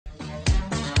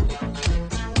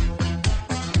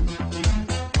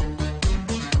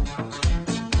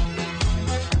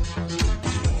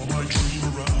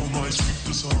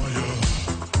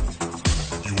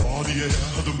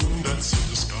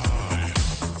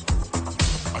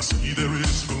see there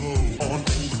is glow on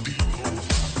all the people.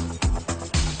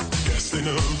 Guess they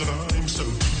know that I'm so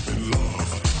deep in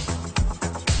love.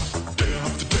 Day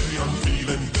after day I'm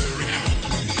feeling very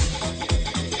happy.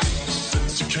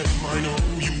 Since you came I know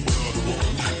you were the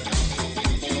one.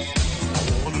 I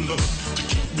want love to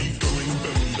keep me going,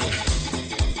 baby.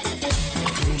 I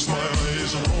close my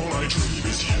eyes and all I dream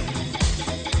is you.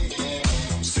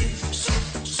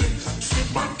 Sing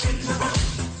my dream around.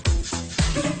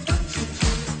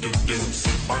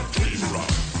 Sing my dream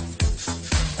around.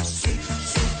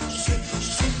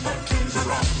 Sing my dream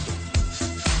around.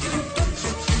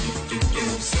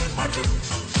 Sing my dream.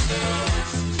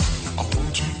 I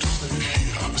want you to stay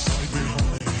here beside me,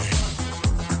 honey.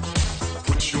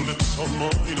 Put your lips on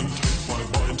mine and take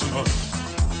my mind tonight.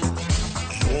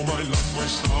 You're my love, my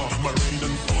star, my rain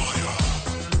and fire.